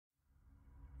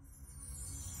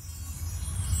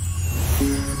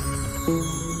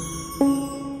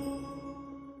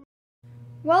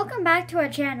Welcome back to our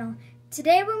channel.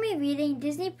 Today we'll be reading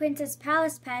Disney Princess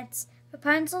Palace Pets,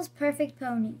 Rapunzel's Perfect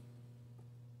Pony.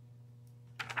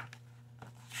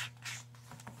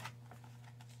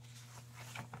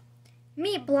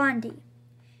 Meet Blondie.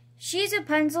 She's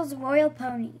Rapunzel's royal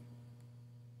pony.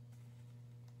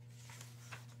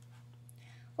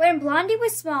 When Blondie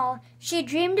was small, she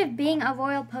dreamed of being a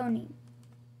royal pony.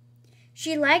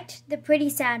 She liked the pretty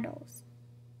saddles.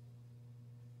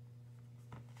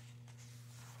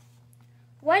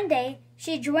 One day,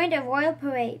 she joined a royal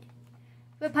parade.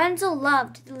 Rapunzel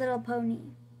loved the little pony.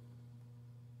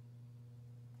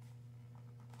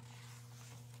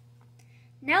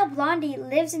 Now Blondie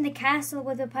lives in the castle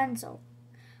with Rapunzel.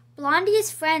 Blondie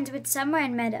is friends with Summer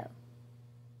and Meadow.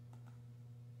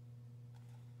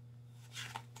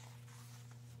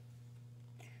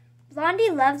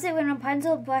 Blondie loves it when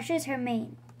Rapunzel brushes her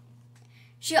mane.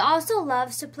 She also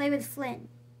loves to play with Flynn.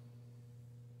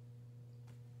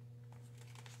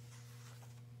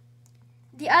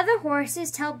 The other horses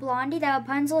tell Blondie that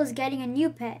Rapunzel is getting a new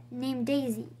pet named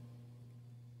Daisy.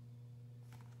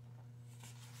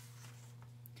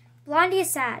 Blondie is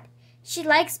sad. She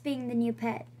likes being the new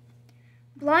pet.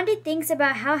 Blondie thinks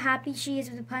about how happy she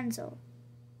is with Rapunzel.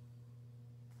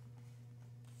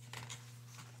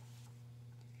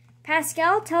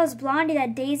 Pascal tells Blondie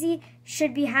that Daisy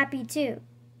should be happy too.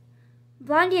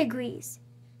 Blondie agrees.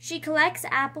 She collects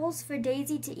apples for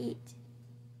Daisy to eat.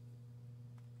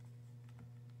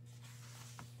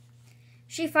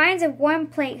 She finds a warm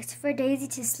place for Daisy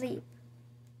to sleep.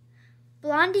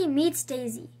 Blondie meets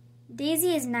Daisy.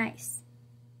 Daisy is nice.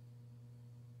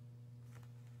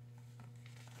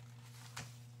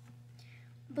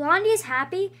 Blondie is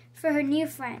happy for her new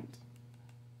friend.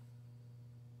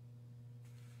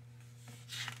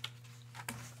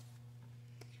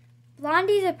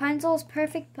 Blondie is Rapunzel's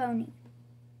perfect pony.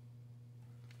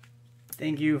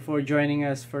 Thank you for joining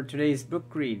us for today's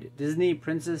book read, Disney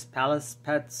Princess Palace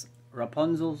Pets,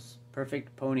 Rapunzel's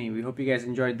Perfect Pony. We hope you guys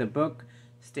enjoyed the book.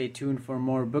 Stay tuned for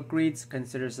more book reads.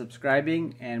 Consider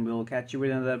subscribing, and we'll catch you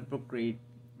with another book read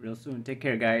real soon. Take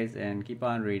care, guys, and keep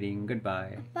on reading.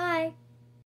 Goodbye. Bye.